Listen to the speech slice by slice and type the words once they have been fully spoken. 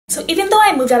So even though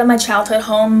I moved out of my childhood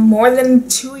home more than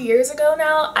 2 years ago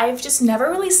now, I've just never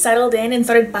really settled in and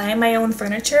started buying my own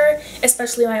furniture,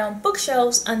 especially my own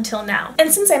bookshelves, until now.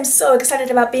 And since I'm so excited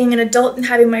about being an adult and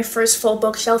having my first full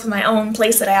bookshelf in my own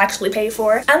place that I actually pay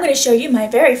for, I'm going to show you my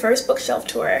very first bookshelf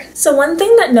tour. So one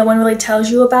thing that no one really tells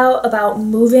you about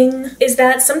moving is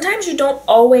that sometimes you don't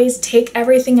always take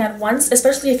everything at once,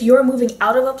 especially if you're moving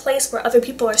out of a place where other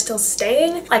people are still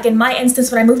staying. Like in my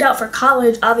instance, when I moved out for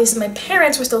college, obviously my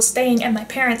parents were still staying at my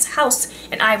parents' house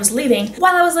and I was leaving.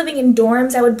 While I was living in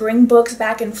dorms, I would bring books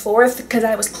back and forth because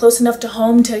I was close enough to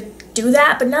home to do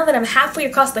that, but now that I'm halfway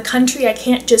across the country, I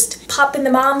can't just pop into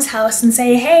mom's house and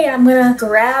say, hey, I'm gonna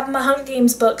grab my Hunger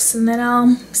Games books and then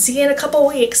I'll see you in a couple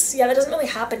weeks. Yeah, that doesn't really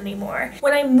happen anymore.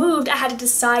 When I moved, I had to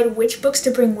decide which books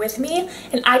to bring with me,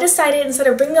 and I decided instead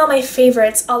of bringing all my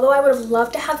favorites, although I would have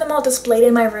loved to have them all displayed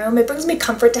in my room, it brings me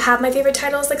comfort to have my favorite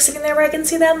titles like sitting there where I can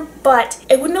see them, but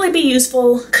it wouldn't really be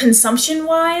useful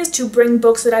consumption-wise to bring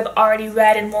books that I've already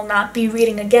read and will not be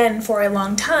reading again for a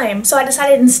long time. So I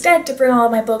decided instead to bring all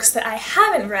of my books that I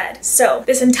haven't read. So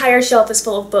this entire shelf is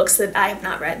full of books that I have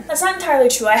not read. That's not entirely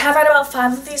true. I have read about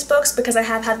 5 of these books because I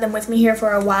have had them with me here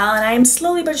for a while and I am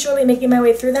slowly but surely making my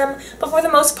way through them, but for the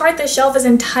most part this shelf is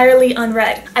entirely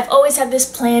unread. I've always had this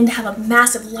plan to have a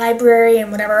massive library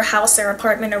in whatever house or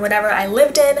apartment or whatever I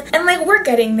lived in, and like we're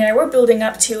getting there, we're building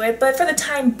up to it, but for the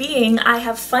time being I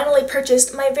have finally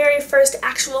purchased my very first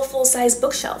actual full-size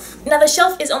bookshelf. Now the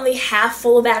shelf is only half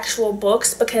full of actual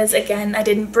books because again I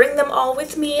didn't bring them all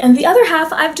with me, and the other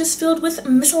half I've just filled with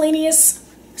miscellaneous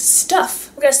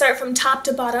stuff. We're gonna start from top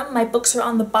to bottom. My books are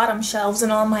on the bottom shelves and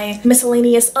all my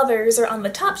miscellaneous others are on the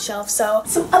top shelf. So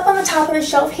up on the top of the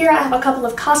shelf here I have a couple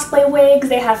of cosplay wigs.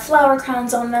 They have flower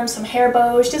crowns on them, some hair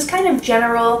bows, just kind of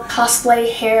general cosplay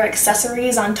hair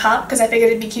accessories on top because I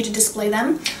figured it'd be cute to display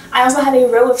them. I also have a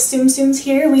row of Tsum Tsums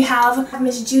here. We have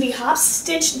Miss Judy Hopps,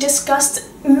 Stitch, Disgust,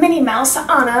 Minnie Mouse,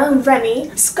 Anna,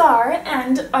 Remy, Scar,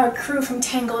 and our crew from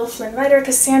Tangled, Flynn Rider,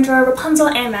 Cassandra, Rapunzel,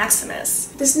 and Maximus.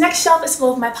 This next shelf is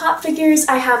full of my pop figures.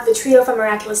 I have the trio from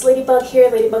Miraculous Ladybug here,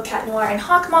 Ladybug, Cat Noir, and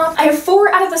Hawkmoth. I have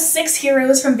 4 out of the 6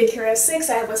 heroes from Big Hero 6.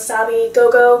 I have Wasabi,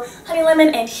 Go-Go, Honey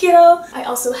Lemon, and Hiro. I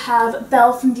also have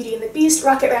Belle from Beauty and the Beast,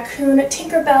 Rocket Raccoon,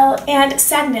 Tinkerbell, and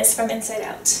Sadness from Inside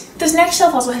Out. This next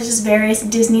shelf also has just various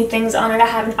Disney things on it. I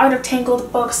have an Art of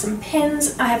Tangled book, some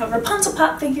pins. I have a Rapunzel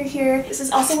pop figure here. This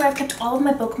is also where I've kept all of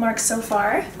my bookmarks so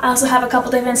far. I also have a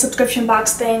couple different subscription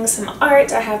box things, some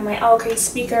art. I have my Owl Crate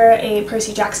speaker, a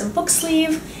Percy Jackson book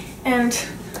sleeve, and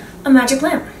a magic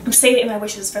lamp. I'm saving my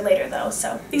wishes for later though,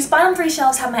 so. These bottom 3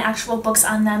 shelves have my actual books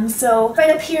on them, so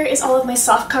right up here is all of my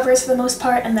soft covers for the most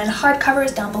part, and then hard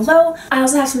covers down below. I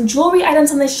also have some jewelry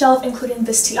items on this shelf, including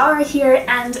this tiara here,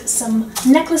 and some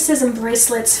necklaces and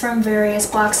bracelets from various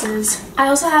boxes. I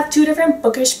also have 2 different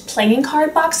bookish playing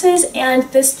card boxes, and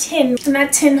this tin, and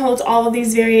that tin holds all of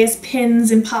these various pins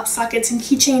and pop sockets and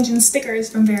keychains and stickers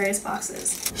from various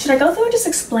boxes. Should I go through and just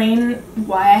explain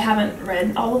why I haven't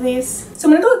read all of these? So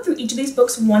I'm gonna go through each of these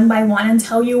books one by one and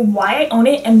tell you why I own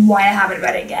it and why I haven't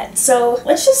read it yet. So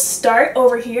let's just start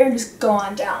over here and just go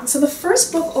on down. So the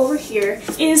first book over here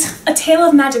is A Tale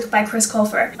of Magic by Chris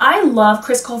Colfer. I love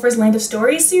Chris Colfer's Land of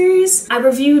Stories series. I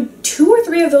reviewed 2 or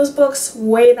 3 of those books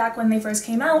way back when they first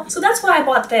came out. So that's why I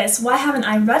bought this. Why haven't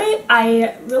I read it?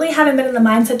 I really haven't been in the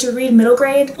mindset to read middle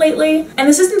grade lately. And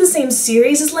this isn't the same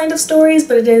series as Land of Stories,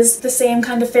 but it is the same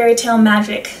kind of fairy tale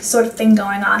magic sort of thing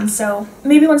going on. So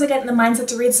maybe once I get in the mindset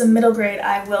to read some middle grade,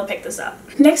 I will pick this up.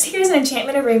 Next here is An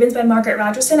Enchantment of Ravens by Margaret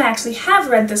Rogerson. I actually have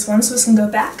read this one, so this can go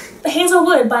back. The Hazel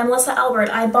Wood by Melissa Albert.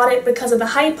 I bought it because of the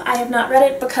hype. I have not read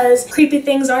it because creepy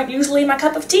things aren't usually my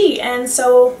cup of tea, and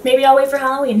so maybe I'll wait for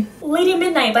Halloween. Lady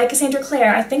Midnight by Cassandra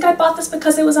Clare. I think I bought this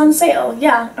because it was on sale.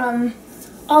 Yeah,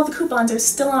 all the coupons are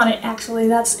still on it, actually.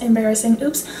 That's embarrassing.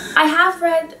 Oops. I have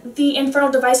read the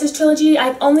Infernal Devices trilogy.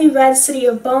 I've only read City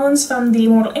of Bones from the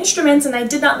Mortal Instruments, and I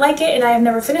did not like it, and I have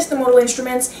never finished the Mortal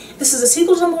Instruments. This is a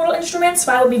sequel to the Mortal Instruments,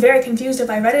 so I would be very confused if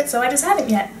I read it, so I just haven't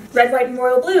yet. Red, White, and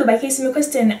Royal Blue by Casey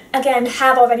McQuiston. Again,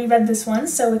 have already read this one,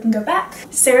 so we can go back.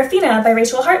 Seraphina by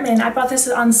Rachel Hartman. I bought this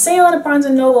on sale at a Barnes &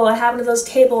 Noble. I had one of those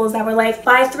tables that were like,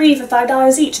 buy 3 for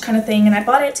 $5 each kind of thing, and I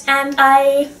bought it. And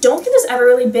I don't think there's ever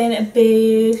really been a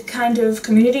big kind of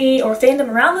community or fandom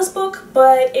around this book,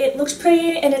 but it looks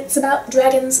pretty and it's about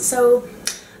dragons, so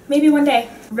maybe one day.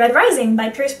 Red Rising by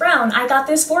Pierce Brown. I got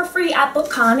this for free at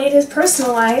BookCon. It is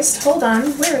personalized. Hold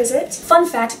on, where is it? Fun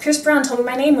fact, Pierce Brown told me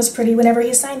my name was pretty whenever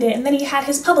he signed it, and then he had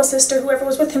his publicist or whoever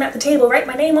was with him at the table write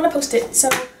my name on a post-it, so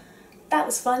that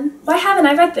was fun. Why haven't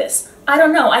I read this? I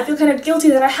don't know, I feel kind of guilty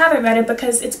that I haven't read it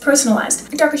because it's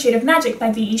personalized. A Darker Shade of Magic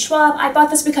by V.E. Schwab. I bought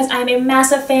this because I'm a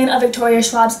massive fan of Victoria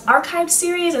Schwab's archived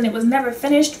series and it was never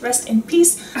finished. Rest in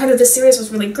peace. I heard that this series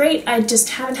was really great. I just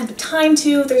haven't had the time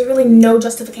to. There's really no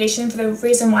justification for the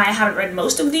reason why I haven't read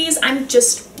most of these. I'm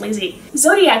just lazy.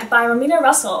 Zodiac by Romina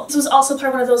Russell. This was also part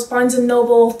of one of those Barnes &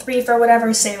 Noble 3 for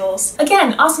whatever sales.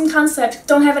 Again, awesome concept.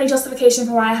 Don't have any justification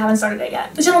for why I haven't started it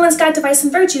yet. The Gentleman's Guide to Vice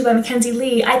and Virtue by Mackenzie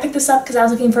Lee. I picked this up because I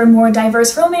was looking for a more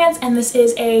diverse romance, and this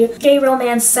is a gay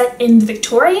romance set in the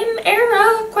Victorian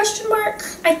era, question mark,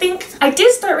 I think. I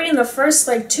did start reading the first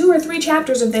like 2 or 3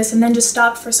 chapters of this and then just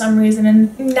stopped for some reason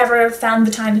and never found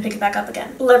the time to pick it back up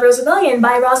again. Blood Rose Rebellion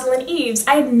by Rosalind Eves.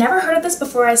 I had never heard of this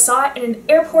before I saw it in an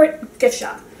airport gift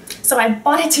shop. So I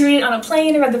bought it to read it on a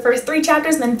plane and read the first 3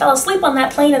 chapters and then fell asleep on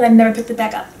that plane and then never picked it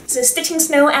back up. This is Stitching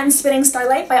Snow and Spinning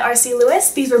Starlight by R.C.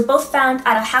 Lewis. These were both found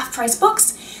at a half-price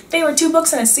books. They were 2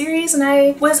 books in a series, and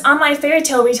I was on my fairy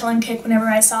tale retelling kick whenever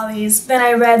I saw these. Then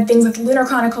I read things like Lunar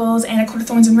Chronicles and A Court of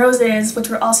Thorns and Roses, which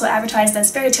were also advertised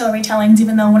as fairy tale retellings,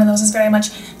 even though one of those is very much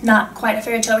not quite a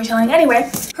fairy tale retelling anyway.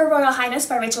 Her Royal Highness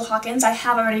by Rachel Hawkins. I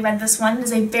have already read this one. It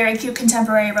is a very cute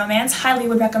contemporary romance. Highly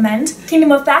would recommend.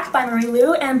 Kingdom of Fact by Marie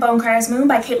Lu and Bonecryer's Moon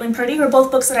by Caitlin Purdy were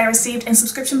both books that I received in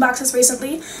subscription boxes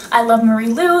recently. I love Marie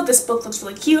Lu. This book looks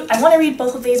really cute. I want to read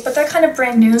both of these, but they're kind of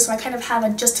brand new, so I kind of have a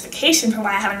justification for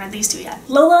why I haven't read these 2 yet.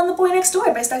 Lola and the Boy Next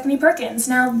Door by Stephanie Perkins.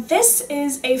 Now, this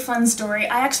is a fun story.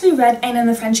 I actually read Anne and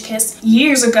the French Kiss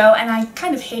years ago, and I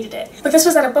kind of hated it. But this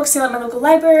was at a book sale at my local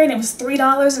library, and it was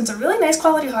 $3, and it's a really nice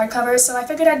quality hardcover, so I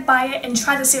figured I'd buy it and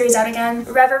try the series out again.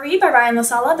 Reverie by Ryan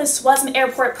LaSala. This was an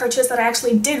airport purchase that I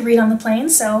actually did read on the plane,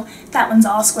 so that one's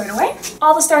all squared away.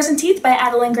 All the Stars and Teeth by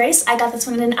Adeline Grace. I got this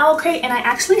one in an owl crate, and I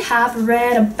actually have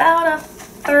read about a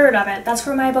third of it. That's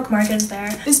where my bookmark is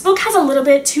there. This book has a little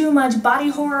bit too much body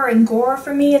horror and gore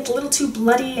for me. It's a little too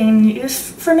bloody and oof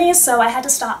for me, so I had to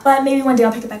stop. But maybe one day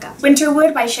I'll pick it back up.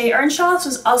 Winterwood by Shay Earnshaw. This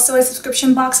was also a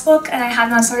subscription box book, and I have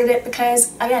not started it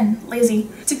because, again, lazy.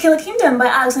 To Kill a Kingdom by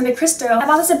Alexandra Christo. I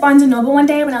bought this at Barnes & Noble one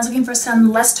day when I was looking for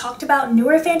some less talked about,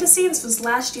 newer fantasy. This was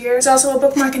last year. There's also a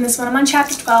bookmark in this one. I'm on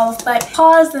chapter 12, but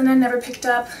paused and then never picked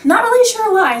up. Not really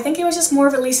sure why. I think it was just more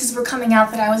releases were coming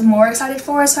out that I was more excited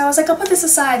for, so I was like, I'll put this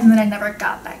aside, and then I never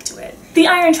got back to it. The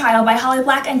Iron Trial by Holly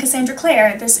Black and Cassandra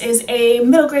Clare. This is a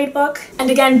middle grade book,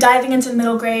 and again, diving into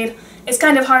middle grade, it's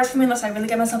kind of hard for me unless I really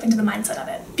get myself into the mindset of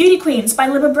it. Beauty Queens by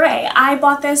Libba Bray. I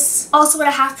bought this also at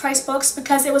a half-price books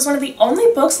because it was one of the only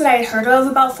books that I had heard of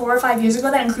about 4 or 5 years ago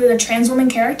that included a trans woman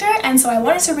character, and so I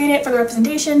wanted to read it for the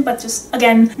representation, but just,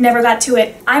 again, never got to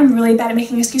it. I'm really bad at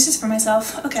making excuses for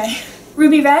myself. Okay.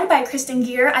 Ruby Red by Kristen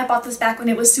Gear. I bought this back when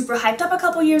it was super hyped up a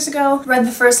couple years ago, read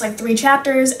the first like 3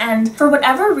 chapters, and for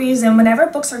whatever reason, whenever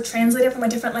books are translated from a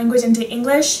different language into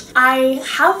English, I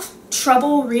have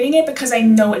trouble reading it because I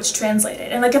know it's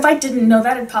translated. And like if I didn't know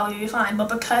that, it'd probably be fine, but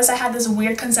because I had this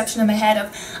weird conception in my head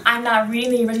of I'm not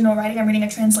reading the original writing, I'm reading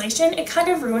a translation, it kind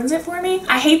of ruins it for me.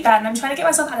 I hate that, and I'm trying to get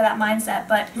myself out of that mindset,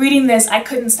 but reading this, I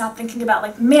couldn't stop thinking about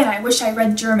like, man, I wish I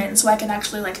read German so I could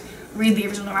actually like read the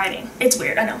original writing. It's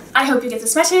weird, I know. I Hope You Get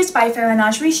This Message by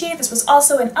Farinaj Rishi. This was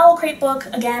also an Owl Crate book.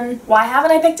 Again, why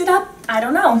haven't I picked it up? I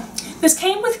don't know. This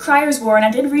came with Crier's War, and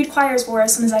I did read Crier's War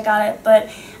as soon as I got it, but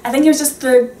I think it was just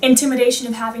the intimidation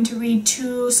of having to read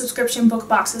 2 subscription book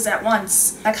boxes at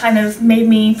once that kind of made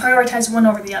me prioritize one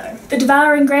over the other. The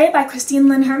Devouring Grey by Christine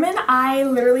Lynn Herman. I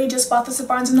literally just bought this at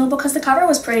Barnes & Noble because the cover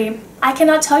was pretty. I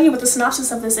cannot tell you what the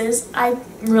synopsis of this is. I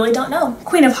really don't know.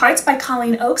 Queen of Hearts by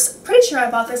Colleen Oakes. Pretty sure I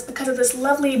bought this because of this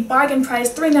lovely bargain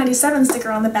price $3.97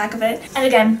 sticker on the back of it. And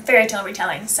again, fairy tale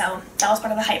retelling, so that was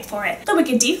part of the hype for it. The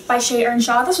Wicked Deep by Shay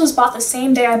Earnshaw. This was bought the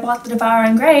same day I bought The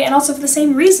Devouring Grey, and also for the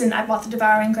same reason I bought The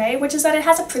Devouring Grey, which is that it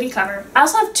has a pretty cover. I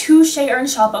also have 2 Shay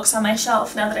Earnshaw books on my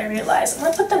shelf now that I realize. I'm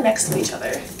gonna put them next to each other.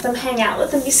 Let them hang out,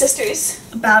 let them be sisters.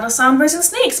 Battle Songbirds and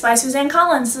Snakes by Suzanne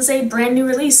Collins. This is a brand new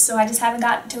release, so I just haven't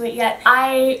gotten to it yet.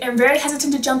 I am very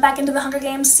hesitant to jump back into the Hunger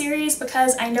Games series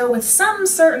because I know with some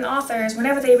certain authors,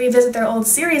 whenever they revisit their old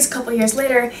series a couple years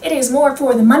later, it is more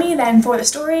for the money than for the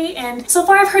story, and so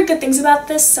far I've heard good things about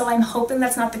this, so I'm hoping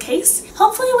that's not the case.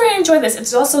 Hopefully we're gonna enjoy this.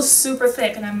 It's also super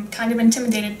thick, and I'm kind of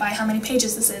intimidated by how many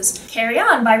pages this is. Carry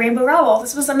On by Rainbow Rowell.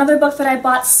 This was another book that I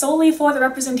bought solely for the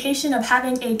representation of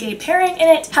having a gay pairing in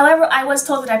it. However, I was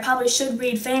told that I probably should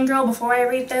read Fangirl before I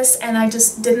read this, and I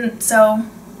just didn't, so...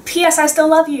 P.S. I Still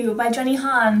Love You by Jenny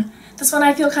Han. This one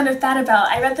I feel kind of bad about.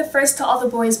 I read the first To All the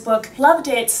Boys book, loved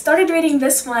it, started reading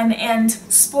this one, and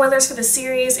spoilers for the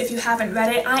series if you haven't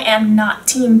read it, I am not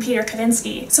Team Peter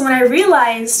Kavinsky. So when I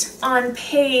realized on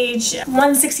page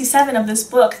 167 of this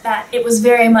book that it was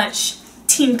very much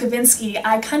Team Kavinsky,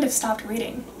 I kind of stopped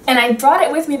reading. And I brought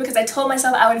it with me because I told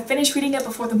myself I would finish reading it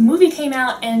before the movie came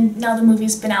out, and now the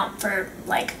movie's been out for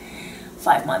like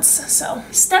 5 months, so.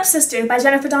 Stepsister by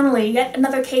Jennifer Donnelly, yet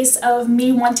another case of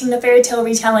me wanting a fairy tale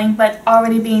retelling but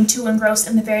already being too engrossed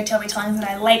in the fairy tale retellings that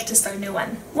I like to start a new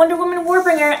one. Wonder Woman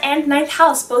Warbringer and Ninth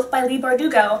House, both by Leigh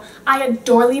Bardugo. I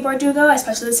adore Leigh Bardugo,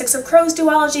 especially the Six of Crows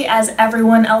duology, as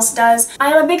everyone else does.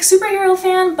 I am a big superhero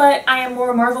fan, but I am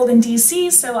more Marvel than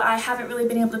DC, so I haven't really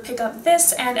been able to pick up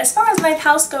this, and as far as Ninth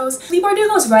House goes, Leigh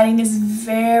Bardugo's writing is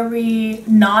very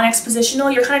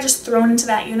non-expositional. You're kind of just thrown into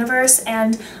that universe,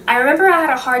 and I remember I had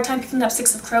a hard time picking up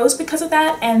Six of Crows because of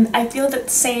that, and I feel the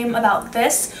same about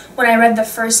this. When I read the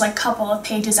first like couple of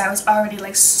pages, I was already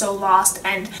like so lost,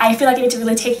 and I feel like I need to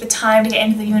really take the time to get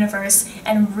into the universe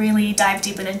and really dive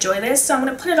deep and enjoy this, so I'm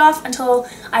going to put it off until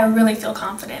I really feel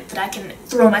confident that I can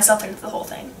throw myself into the whole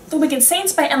thing. The Wicked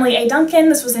Saints by Emily A. Duncan.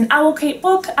 This was an Owlcrate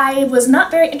book. I was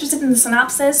not very interested in the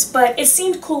synopsis, but it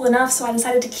seemed cool enough, so I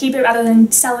decided to keep it rather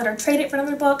than sell it or trade it for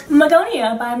another book.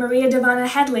 Magonia by Maria Devana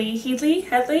Headley.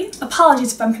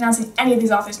 Apologies if I'm pronouncing any of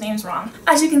these authors' names wrong.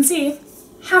 As you can see,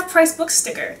 half-price book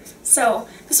sticker. So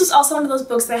this was also one of those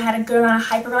books that had a good amount of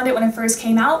hype around it when it first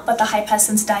came out, but the hype has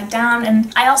since died down,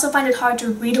 and I also find it hard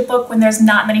to read a book when there's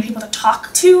not many people to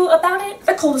talk to about it.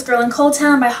 The Coldest Girl in Cold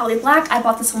Town by Holly Black. I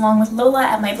bought this along with Lola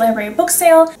at my library book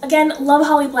sale. Again, love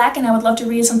Holly Black, and I would love to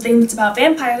read something that's about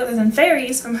vampires other than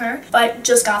fairies from her, but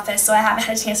just got this, so I haven't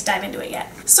had a chance to dive into it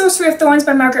yet. Sorcery of Thorns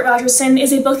by Margaret Rogerson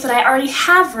is a book that I already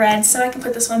have read, so I can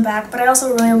put this one back, but I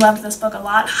also really loved this book a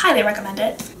lot. Highly recommend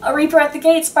it. A Reaper at the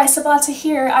Gates by Sabaa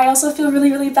Tahir. I also feel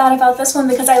really bad about this one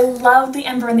because I love the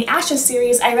Ember and the Ashes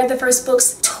series. I read the first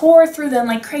books, tore through them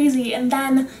like crazy, and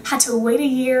then had to wait a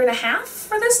year and a half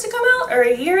for this to come out, or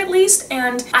a year at least,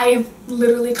 and I've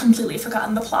literally completely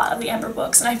forgotten the plot of the Ember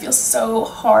books, and I feel so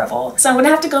horrible. So I'm gonna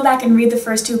have to go back and read the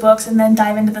first 2 books and then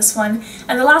dive into this one.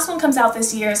 And the last one comes out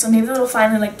this year, so maybe that'll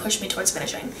finally like push me towards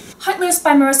finishing. Heartless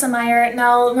by Marissa Meyer.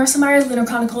 Now, Marissa Meyer's Lunar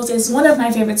Chronicles is one of my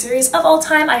favorite series of all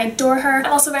time. I adore her.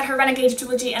 I've also read her Renegade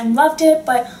trilogy and loved it,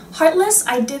 but Heartless,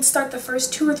 I did start the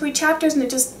first 2 or 3 chapters and it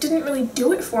just didn't really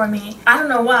do it for me. I don't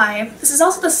know why. This is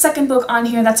also the second book on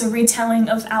here that's a retelling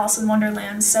of Alice in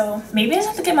Wonderland, so maybe I just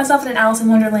have to get myself in an Alice in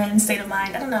Wonderland state of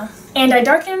mind. I don't know. And I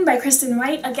Darken by Kristen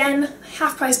Wright. Again,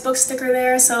 half-price book sticker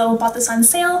there, so bought this on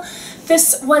sale.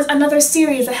 This was another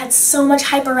series that had so much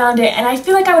hype around it, and I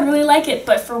feel like I would really like it,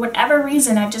 but for whatever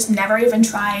reason, I've just never even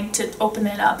tried to open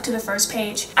it up to the first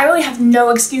page. I really have no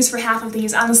excuse for half of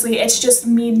these, honestly. It's just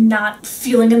me not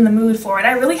feeling in the mood for it.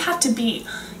 I really have to be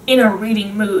in a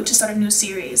reading mood to start a new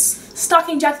series.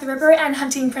 Stalking Jack the Ripper and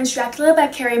Hunting Prince Dracula by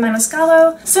Carrie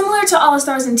Maniscalco. Similar to All the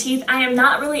Stars and Teeth, I am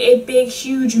not really a big,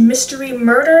 huge mystery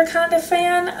murder kind of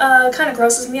fan. Kind of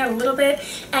grosses me out a little bit.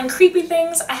 And creepy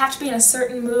things, I have to be in a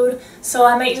certain mood, so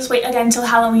I might just wait again until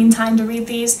Halloween time to read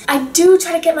these. I do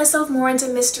try to get myself more into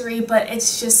mystery, but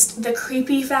it's just the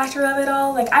creepy factor of it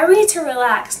all. Like, I read to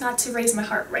relax, not to raise my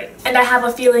heart rate. And I have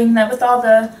a feeling that with all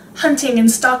the hunting and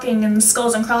stalking and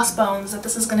skulls and crossbones, that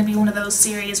this is going to be one of those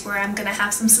series where I'm going to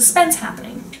have some suspense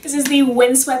happening. This is the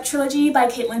Windswept trilogy by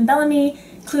Caitlin Bellamy.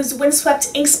 Includes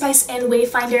Windswept, Inkspice, and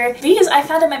Wayfinder. These I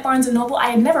found at my Barnes & Noble.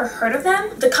 I had never heard of them.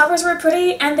 The covers were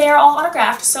pretty and they are all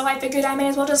autographed, so I figured I may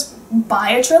as well just buy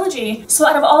a trilogy. So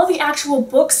out of all the actual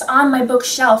books on my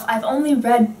bookshelf, I've only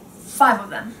read 5 of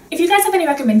them. If you guys have any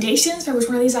recommendations for which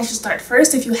one of these I should start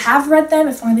first, if you have read them,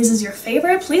 if one of these is your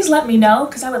favorite, please let me know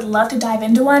because I would love to dive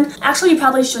into one. Actually, you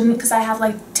probably shouldn't because I have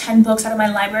like 10 books out of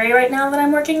my library right now that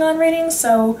I'm working on reading,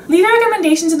 so leave your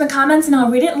recommendations in the comments and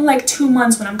I'll read it in like 2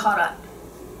 months when I'm caught up.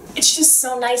 It's just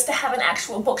so nice to have an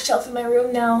actual bookshelf in my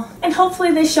room now. And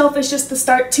hopefully this shelf is just the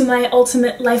start to my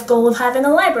ultimate life goal of having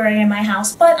a library in my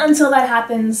house. But until that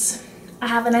happens, I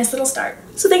have a nice little start.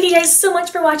 So thank you guys so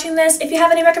much for watching this. If you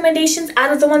have any recommendations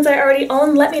out of the ones I already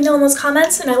own, let me know in those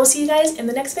comments and I will see you guys in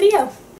the next video.